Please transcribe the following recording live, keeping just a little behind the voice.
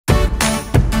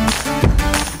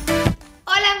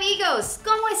amigos,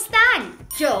 ¿cómo están?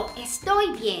 Yo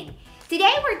estoy bien.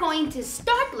 Today we're going to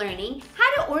start learning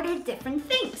how to order different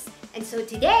things. And so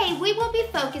today we will be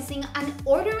focusing on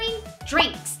ordering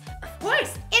drinks, of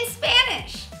course, in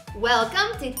Spanish.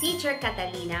 Welcome to Teacher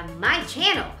Catalina, my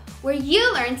channel, where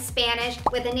you learn Spanish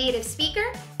with a native speaker,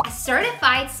 a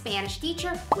certified Spanish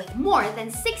teacher with more than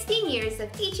 16 years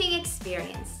of teaching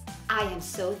experience. I am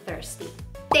so thirsty.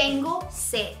 Tengo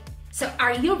sed. So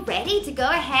are you ready to go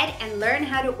ahead and learn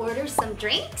how to order some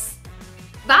drinks?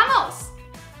 Vamos!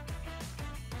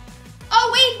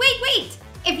 Oh, wait!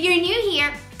 If you're new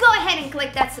here, go ahead and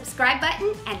click that subscribe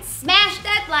button and smash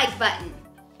that like button.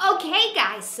 Okay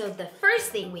guys, so the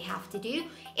first thing we have to do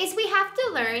is we have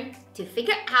to learn to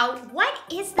figure out what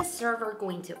is the server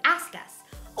going to ask us,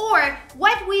 or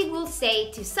what we will say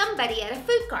to somebody at a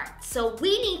food cart. So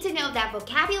we need to know that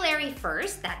vocabulary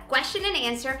first, that question and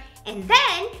answer, and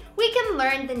then we can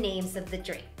learn the names of the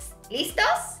drinks.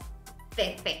 ¿Listos?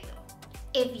 Perfecto.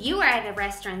 If you are at a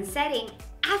restaurant setting,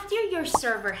 after your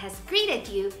server has greeted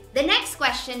you, the next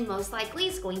question most likely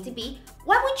is going to be,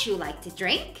 what would you like to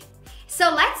drink?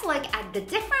 So let's look at the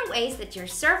different ways that your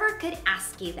server could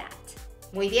ask you that.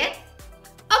 Muy bien?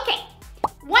 Okay,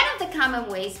 one of the common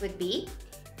ways would be,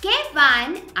 ¿qué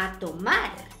van a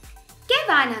tomar? ¿Qué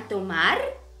van a tomar?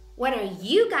 What are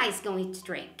you guys going to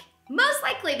drink? Most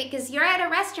likely because you're at a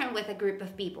restaurant with a group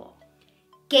of people.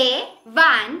 ¿Qué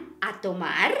van a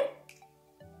tomar?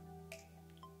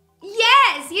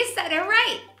 Yes, you said it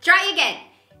right. Try again.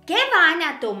 ¿Qué van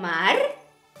a tomar?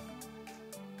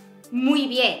 Muy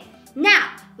bien.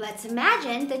 Now, let's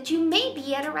imagine that you may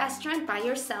be at a restaurant by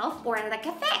yourself or at a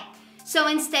cafe. So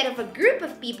instead of a group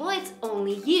of people, it's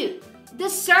only you. The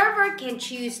server can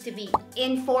choose to be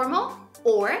informal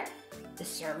or the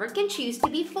server can choose to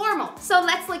be formal. So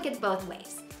let's look at both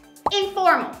ways.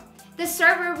 Informal. The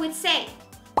server would say,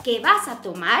 ¿Qué vas a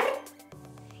tomar?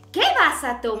 ¿Qué vas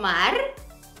a tomar?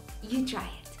 You try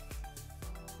it.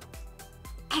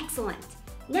 Excellent.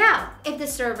 Now, if the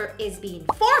server is being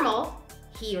formal,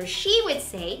 he or she would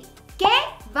say, ¿Qué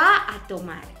va a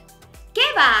tomar? ¿Qué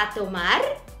va a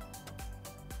tomar?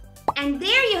 And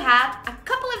there you have a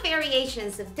couple of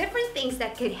variations of different things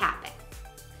that could happen.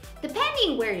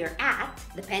 Depending where you're at,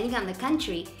 depending on the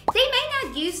country, they may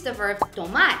not use the verb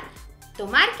tomar.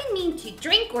 Tomar can mean to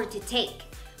drink or to take.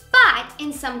 But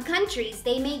in some countries,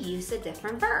 they may use a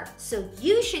different verb. So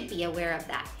you should be aware of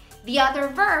that. The other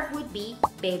verb would be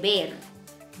beber.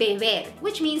 Beber,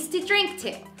 which means to drink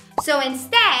to. So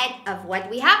instead of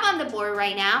what we have on the board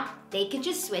right now, they could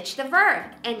just switch the verb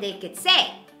and they could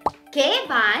say, ¿Qué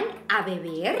van a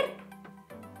beber?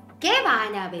 ¿Qué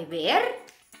van a beber?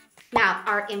 Now,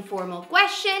 our informal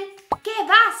question, ¿Qué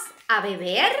vas a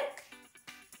beber?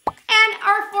 And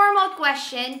our formal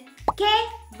question, ¿Qué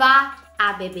va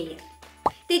a beber?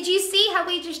 Did you see how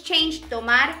we just changed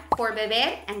tomar for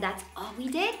beber and that's all we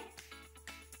did?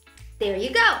 There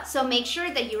you go. So make sure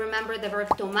that you remember the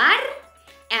verb tomar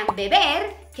and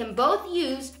beber can both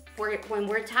use for when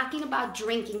we're talking about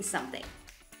drinking something.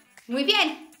 Muy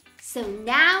bien. So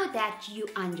now that you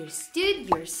understood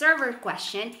your server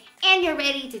question and you're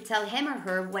ready to tell him or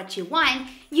her what you want,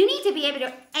 you need to be able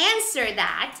to answer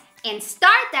that and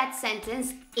start that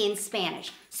sentence in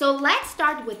Spanish. So let's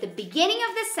start with the beginning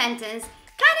of the sentence,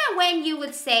 kind of when you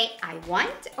would say, I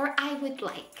want or I would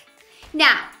like.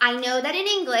 Now, I know that in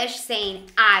English, saying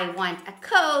I want a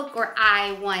Coke or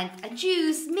I want a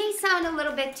juice may sound a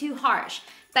little bit too harsh,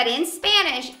 but in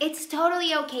Spanish, it's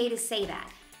totally okay to say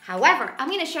that. However, I'm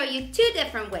going to show you two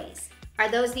different ways. Are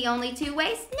those the only two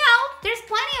ways? No, there's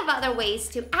plenty of other ways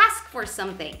to ask for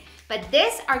something, but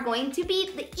these are going to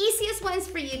be the easiest ones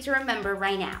for you to remember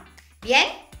right now.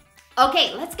 Bien?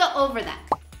 Okay, let's go over them.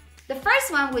 The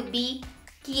first one would be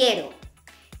quiero.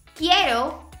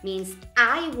 Quiero means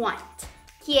I want.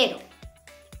 Quiero.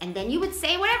 And then you would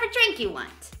say whatever drink you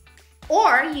want.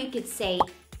 Or you could say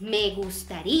me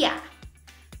gustaría.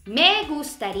 Me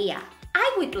gustaría.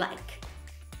 I would like.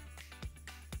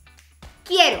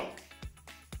 Quiero.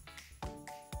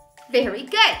 Very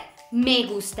good. Me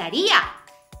gustaría.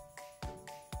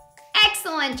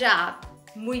 Excellent job.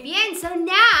 Muy bien. So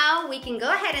now we can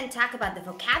go ahead and talk about the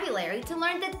vocabulary to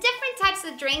learn the different types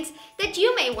of drinks that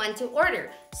you may want to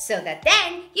order, so that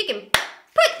then you can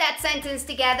put that sentence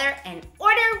together and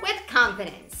order with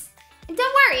confidence. And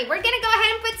don't worry, we're gonna go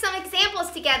ahead and put some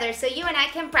examples together so you and I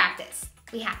can practice.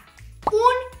 We have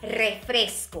un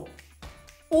refresco.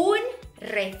 Un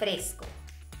refresco.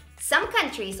 Some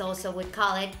countries also would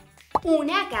call it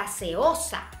una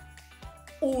gaseosa.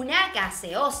 Una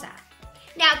gaseosa.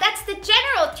 Now, that's the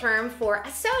general term for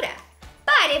a soda.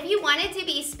 But But if you wanted to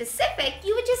be specific,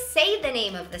 you would just say the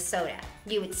name of the soda.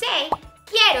 You would say,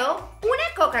 quiero una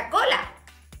Coca-Cola.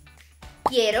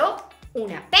 Quiero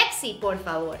una Pepsi, por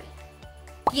favor.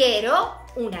 Quiero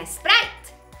una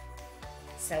Sprite.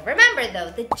 So remember though,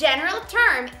 the general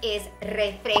term is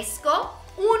refresco,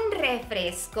 un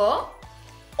refresco,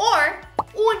 or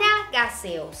una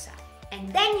gaseosa.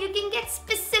 And then you can get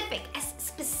specific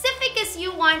as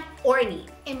you want or need.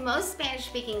 In most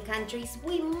Spanish-speaking countries,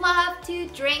 we love to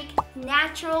drink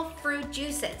natural fruit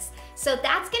juices. So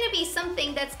that's gonna be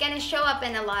something that's gonna show up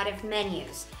in a lot of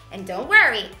menus. And don't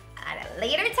worry, at a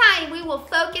later time, we will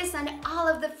focus on all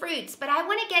of the fruits, but I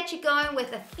wanna get you going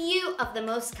with a few of the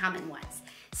most common ones.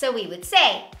 So we would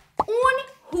say, un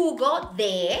jugo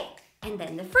de, and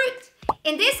then the fruit.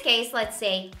 In this case, let's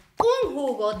say, un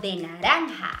jugo de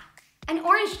naranja, an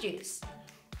orange juice.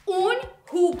 Un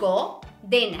jugo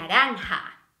de naranja.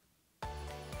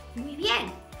 Muy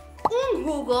bien. Un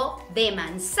jugo de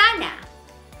manzana.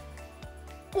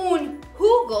 Un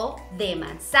jugo de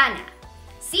manzana.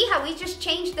 See how we just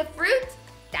changed the fruit?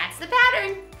 That's the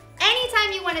pattern.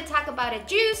 Anytime you want to talk about a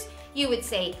juice, you would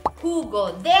say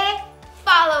jugo de,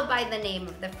 followed by the name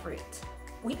of the fruit.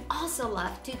 We also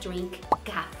love to drink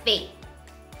café.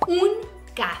 Un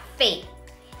café.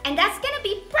 And that's gonna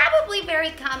be probably very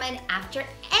common after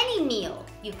any meal.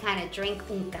 You kind of drink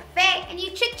un café and you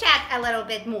chit-chat a little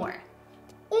bit more.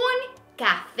 Un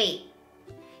café.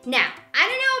 Now, I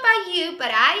don't know about you, but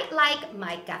I like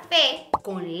my café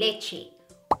con leche.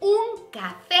 Un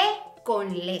café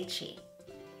con leche.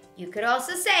 You could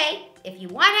also say, if you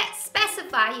want to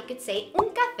specify, you could say un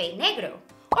café negro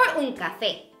or un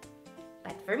café.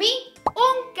 But for me,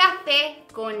 un café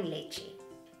con leche.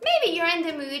 Maybe you're in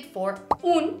the mood for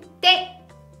un té.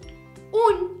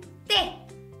 Un té.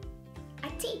 A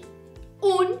tea.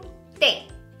 Un té.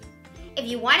 If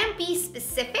you want to be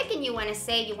specific and you want to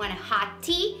say you want a hot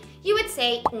tea, you would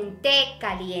say un té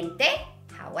caliente.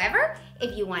 However,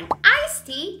 if you want iced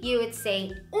tea, you would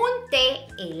say un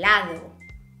té helado.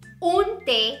 Un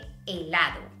té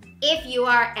helado. If you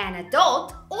are an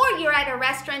adult or you're at a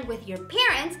restaurant with your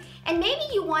parents and maybe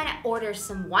you want to order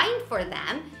some wine for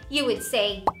them, you would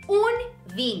say un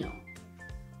vino.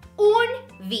 Un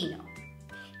vino.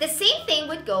 The same thing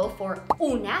would go for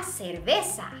una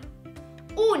cerveza.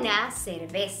 Una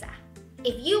cerveza.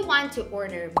 If you want to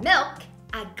order milk,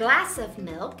 a glass of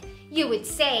milk, you would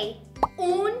say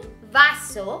un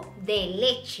vaso de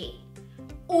leche.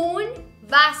 Un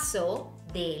vaso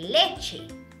de leche.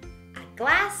 A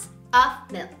glass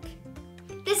of milk.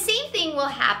 The same thing will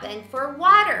happen for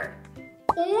water.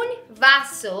 Un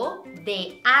vaso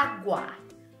de agua.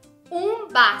 Un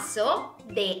vaso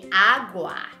de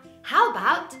agua. How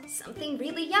about something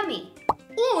really yummy?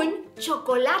 Un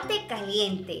chocolate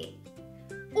caliente.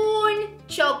 Un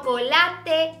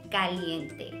chocolate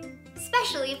caliente.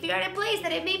 Especially if you're at a place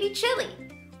that it may be chilly.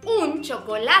 Un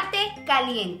chocolate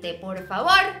caliente, por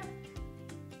favor.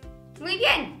 Muy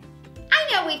bien.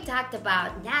 I know we've talked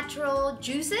about natural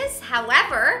juices.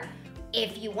 However,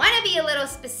 if you want to be a little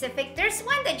specific, there's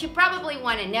one that you probably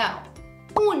want to know.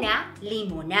 Una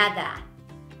limonada.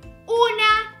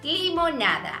 Una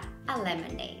limonada. A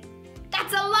lemonade.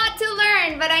 That's a lot to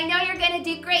learn, but I know you're going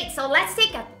to do great. So let's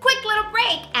take a quick little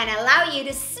break and allow you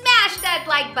to smash that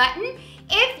like button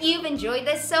if you've enjoyed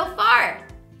this so far.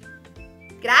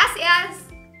 Gracias.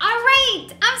 All right,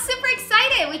 I'm super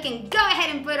excited. We can go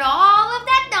ahead and put all of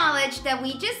that knowledge that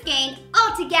we just gained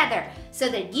all together so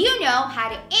that you know how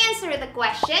to answer the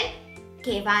question,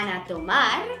 ¿qué van a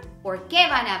tomar? Or ¿qué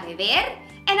van a beber?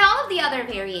 And all of the other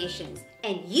variations.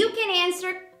 And you can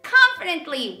answer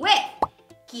confidently with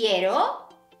quiero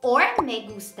or me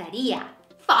gustaría,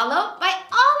 followed by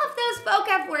all of those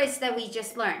vocab words that we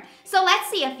just learned. So let's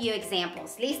see a few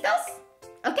examples. ¿Listos?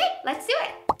 Okay, let's do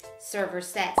it. Server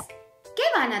says, ¿qué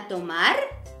van a tomar?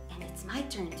 And it's my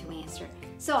turn to answer.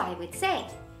 So I would say,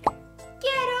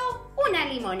 quiero una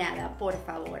limonada, por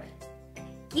favor.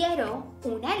 Quiero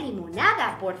una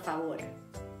limonada, por favor.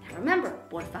 Now remember,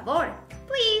 por favor,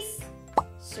 please.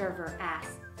 Server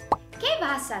asks, ¿qué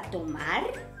vas a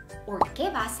tomar? Or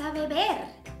 ¿qué vas a beber?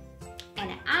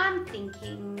 And I'm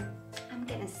thinking, I'm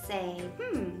gonna say,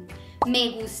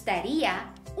 me gustaría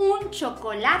un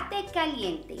chocolate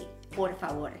caliente, por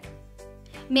favor.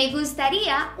 Me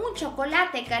gustaría un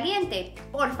chocolate caliente,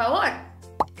 por favor.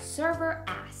 Server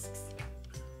asks,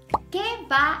 ¿qué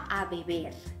va a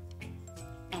beber?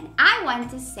 And I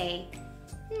want to say,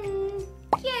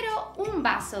 quiero un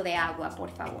vaso de agua, por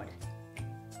favor.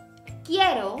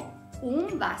 Quiero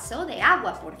un vaso de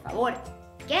agua, por favor.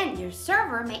 Again, your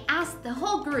server may ask the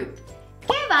whole group,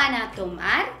 ¿qué van a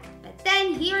tomar? But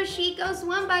Then he or she goes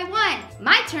one by one.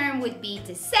 My turn would be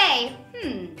to say,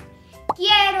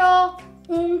 quiero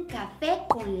un café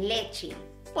con leche,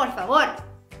 por favor.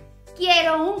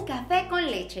 Quiero un café con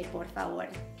leche, por favor.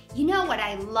 You know what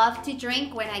I love to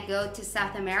drink when I go to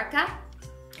South America?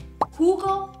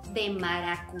 Jugo de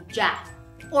maracuyá.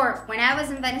 Or when I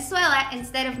was in Venezuela,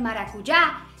 instead of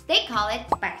maracuyá, they call it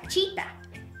parchita.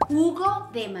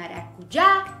 Jugo de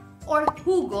maracuyá or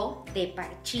jugo de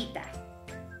parchita.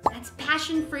 That's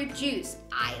passion fruit juice.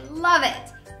 I love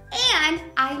it. And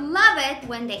I love it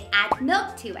when they add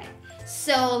milk to it.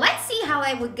 So let's see how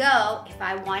I would go if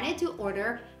I wanted to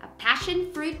order a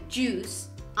passion fruit juice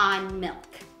on milk.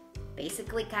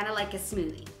 Basically kind of like a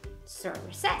smoothie.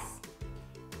 Server says,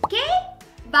 ¿qué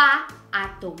va a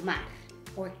tomar?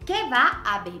 Or ¿qué va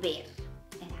a beber?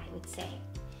 And I would say,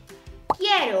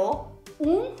 quiero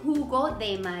un jugo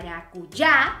de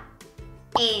maracuyá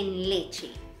en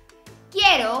leche.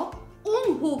 Quiero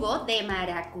un jugo de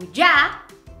maracuyá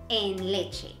en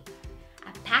leche.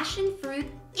 A passion fruit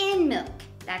in milk.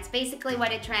 That's basically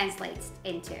what it translates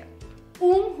into.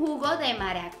 Un jugo de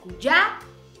maracuyá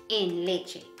en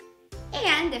leche.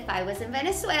 And if I was in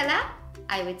Venezuela,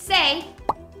 I would say,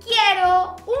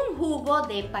 quiero un jugo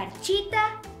de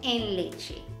parchita en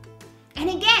leche. And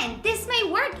again, this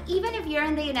may work even if you're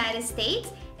in the United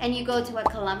States and you go to a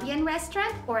Colombian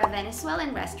restaurant or a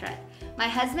Venezuelan restaurant. My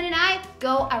husband and I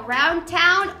go around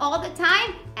town all the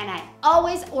time and I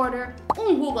always order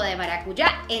un jugo de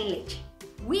maracuyá en leche.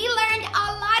 We learned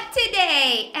a lot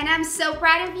today and I'm so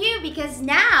proud of you because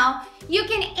now you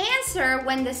can answer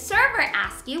when the server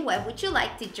asks you what would you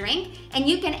like to drink and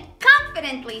you can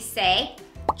confidently say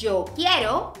yo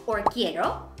quiero or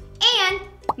quiero and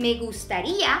me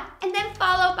gustaría and then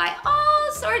followed by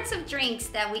all sorts of drinks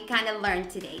that we kind of learned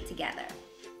today together.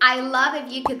 I love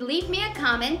if you could leave me a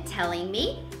comment telling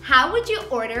me how would you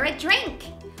order a drink?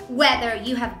 Whether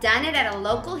you have done it at a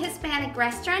local Hispanic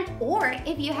restaurant or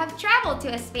if you have traveled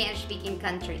to a Spanish-speaking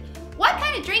country. What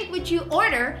kind of drink would you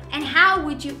order and how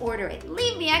would you order it?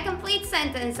 Leave me a complete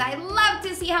sentence. I love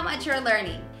to see how much you're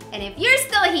learning. And if you're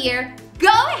still here,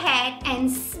 go ahead and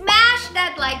smash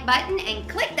that like button and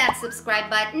click that subscribe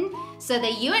button so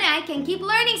that you and I can keep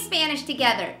learning Spanish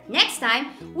together. Next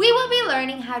time, we will be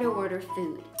learning how to order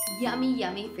food. Yummy,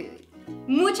 yummy food.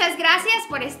 Muchas gracias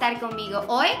por estar conmigo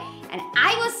hoy, and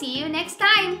I will see you next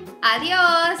time.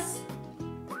 Adios!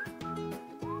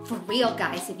 For real,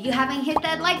 guys, if you haven't hit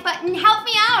that like button, help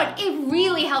me out. It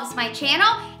really helps my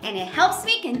channel, and it helps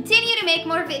me continue to make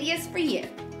more videos for you.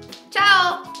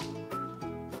 Ciao!